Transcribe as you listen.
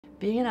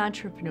Being an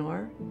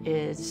entrepreneur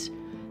is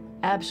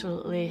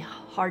absolutely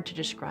hard to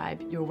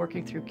describe. You're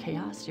working through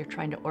chaos, you're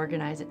trying to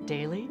organize it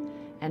daily,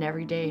 and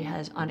every day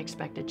has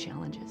unexpected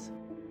challenges.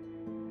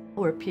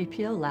 We're a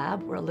PPO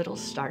lab, we're a little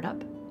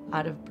startup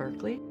out of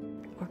Berkeley.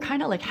 We're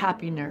kind of like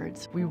happy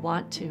nerds. We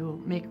want to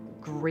make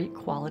great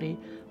quality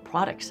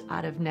products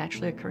out of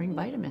naturally occurring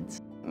vitamins.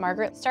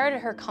 Margaret started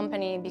her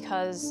company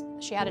because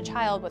she had a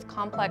child with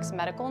complex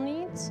medical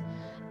needs.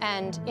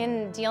 And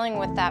in dealing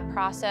with that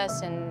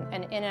process and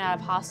in and out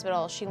of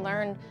hospital, she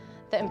learned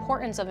the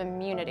importance of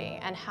immunity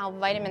and how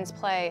vitamins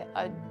play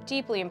a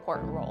deeply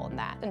important role in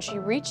that. And she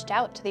reached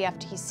out to the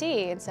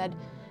FTC and said,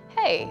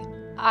 hey,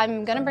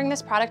 I'm gonna bring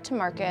this product to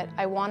market.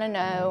 I wanna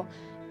know,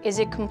 is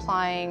it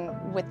complying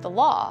with the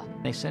law?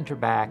 They sent her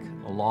back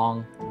a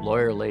long,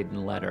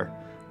 lawyer-laden letter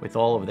with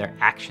all of their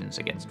actions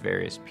against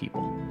various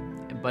people.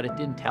 But it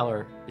didn't tell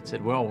her, it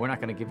said, well, we're not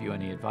gonna give you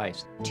any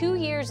advice. 2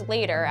 years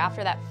later,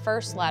 after that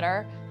first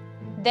letter,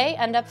 they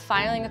end up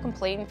filing a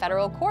complaint in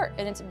federal court,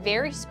 and it's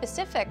very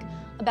specific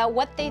about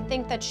what they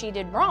think that she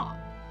did wrong.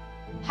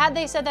 Had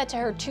they said that to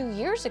her 2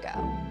 years ago,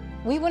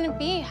 we wouldn't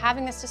be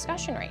having this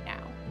discussion right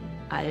now.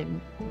 I'm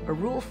a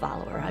rule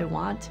follower. I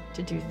want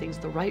to do things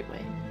the right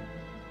way.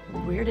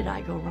 Where did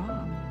I go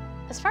wrong?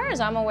 As far as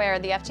I'm aware,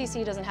 the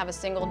FTC doesn't have a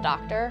single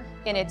doctor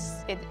in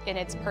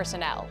its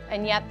personnel,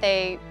 and yet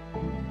they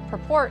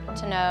purport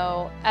to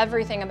know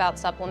everything about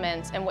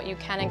supplements and what you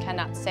can and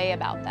cannot say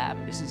about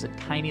them. This is a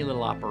tiny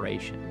little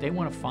operation. They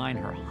want to fine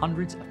her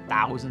hundreds of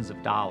thousands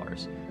of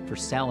dollars for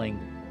selling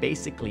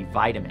basically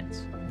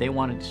vitamins. They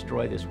want to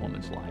destroy this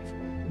woman's life.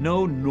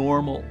 No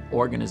normal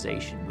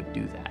organization would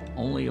do that.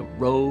 Only a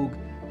rogue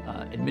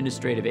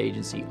administrative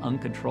agency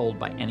uncontrolled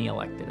by any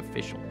elected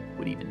official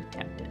would even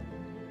attempt it.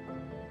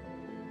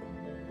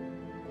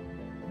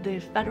 The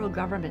federal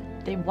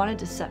government, they wanted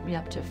to set me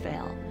up to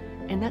fail,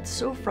 and that's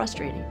so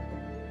frustrating.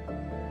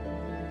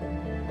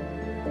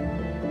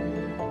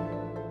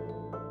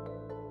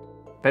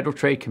 Federal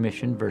Trade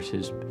Commission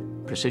versus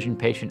Precision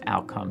Patient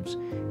Outcomes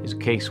is a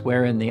case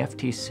wherein the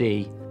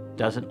FTC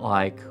doesn't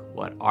like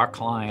what our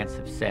clients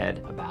have said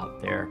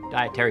about their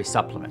dietary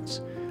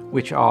supplements,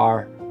 which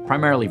are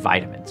primarily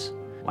vitamins,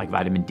 like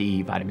vitamin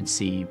D, vitamin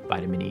C,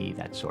 vitamin E,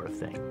 that sort of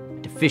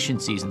thing.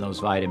 Deficiencies in those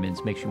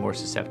vitamins makes you more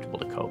susceptible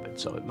to COVID,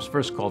 so it was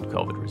first called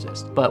COVID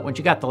resist. But when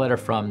she got the letter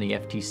from the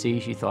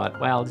FTC, she thought,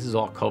 well, this is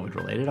all COVID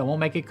related, I won't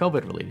make it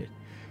COVID related.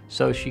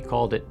 So she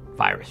called it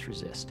virus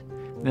resist.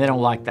 And they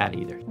don't like that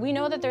either. We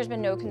know that there's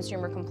been no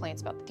consumer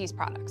complaints about these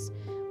products.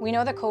 We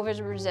know that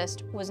COVID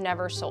resist was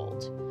never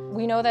sold.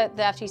 We know that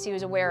the FTC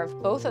was aware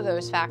of both of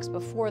those facts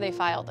before they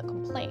filed the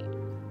complaint.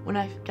 When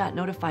I got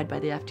notified by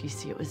the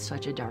FTC, it was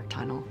such a dark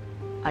tunnel.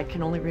 I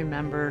can only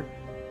remember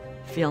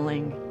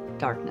feeling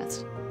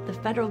darkness. The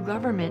federal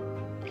government,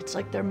 it's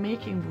like they're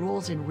making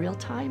rules in real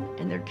time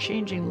and they're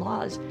changing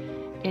laws,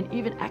 and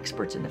even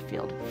experts in the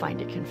field find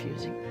it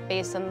confusing.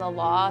 Based on the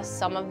law,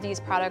 some of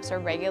these products are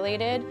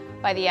regulated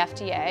by the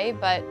FDA,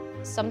 but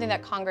something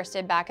that Congress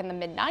did back in the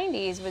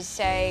mid-90s was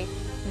say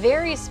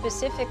very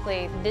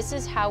specifically, this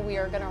is how we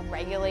are going to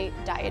regulate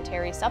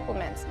dietary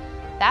supplements.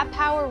 That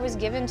power was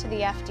given to the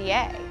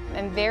FDA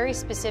and very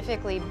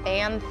specifically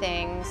banned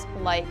things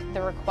like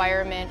the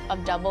requirement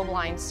of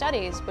double-blind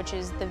studies, which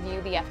is the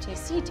view the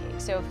FTC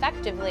takes. So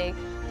effectively,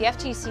 the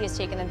FTC has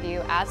taken a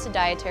view as to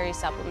dietary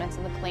supplements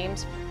and the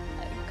claims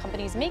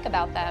companies make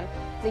about them,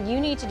 that you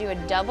need to do a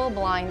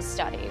double-blind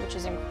study, which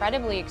is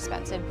incredibly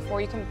expensive,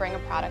 before you can bring a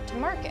product to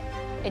market.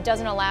 It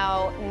doesn't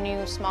allow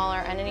new, smaller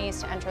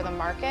entities to enter the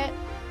market.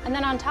 And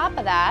then on top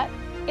of that,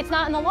 it's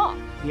not in the law.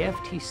 The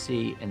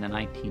FTC in the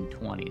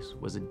 1920s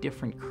was a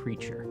different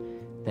creature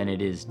than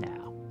it is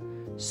now.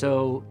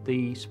 So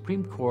the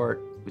Supreme Court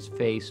was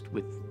faced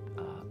with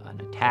an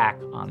attack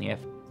on the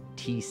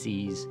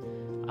FTC's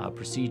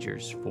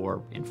procedures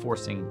for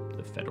enforcing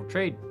the Federal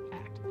Trade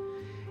Act.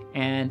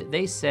 And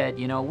they said,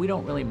 you know, we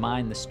don't really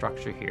mind the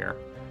structure here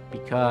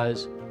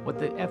because what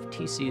the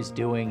FTC is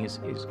doing is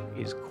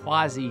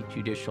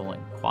quasi-judicial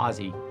and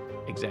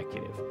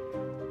quasi-executive.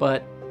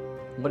 But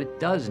what it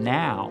does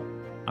now,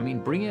 I mean,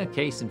 bringing a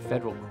case in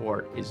federal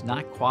court is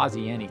not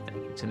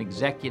quasi-anything. It's an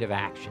executive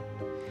action.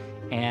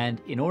 And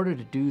in order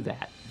to do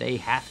that, they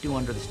have to,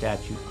 under the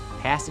statute,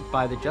 pass it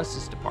by the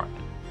Justice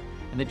Department.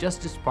 And the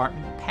Justice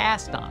Department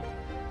passed on it.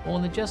 Well,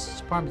 when the Justice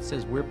Department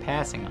says we're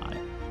passing on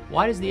it,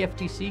 why does the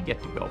FTC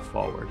get to go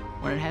forward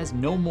when it has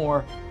no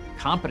more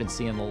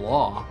competency in the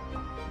law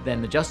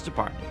than the Justice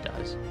Department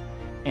does?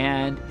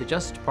 And the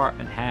Justice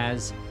Department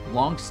has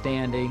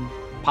long-standing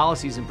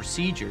policies and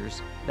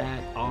procedures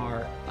that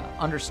are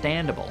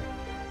understandable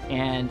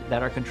and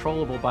that are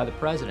controllable by the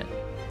president.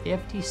 The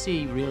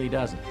FTC really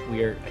doesn't.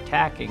 We're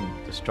attacking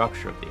the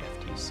structure of the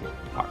FTC.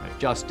 Department of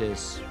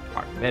Justice,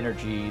 Department of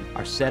Energy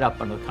are set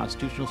up under the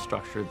constitutional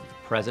structure that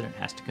the president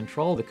has to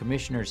control the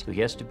commissioners. He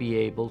has to be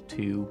able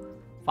to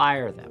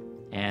fire them,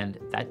 and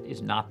that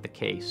is not the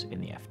case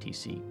in the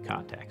FTC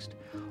context.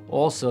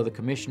 Also, the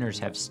commissioners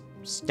have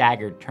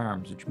staggered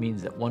terms, which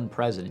means that one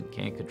president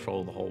can't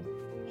control the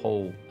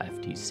whole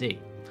FTC.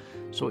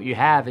 So what you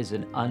have is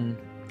an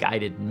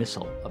guided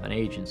missile of an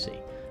agency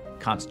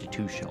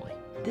constitutionally.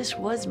 This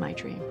was my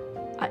dream.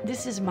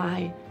 This is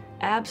my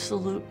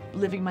absolute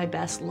living my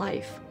best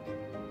life.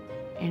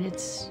 And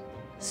it's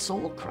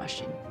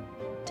soul-crushing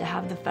to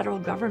have the federal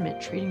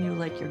government treating you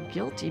like you're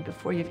guilty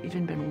before you've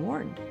even been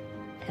warned.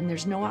 And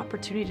there's no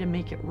opportunity to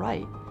make it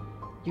right.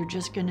 You're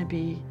just going to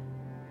be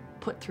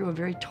put through a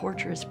very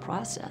torturous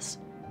process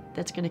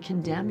that's going to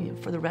condemn you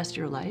for the rest of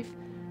your life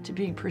to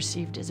being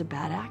perceived as a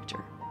bad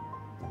actor.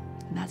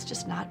 And that's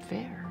just not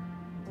fair.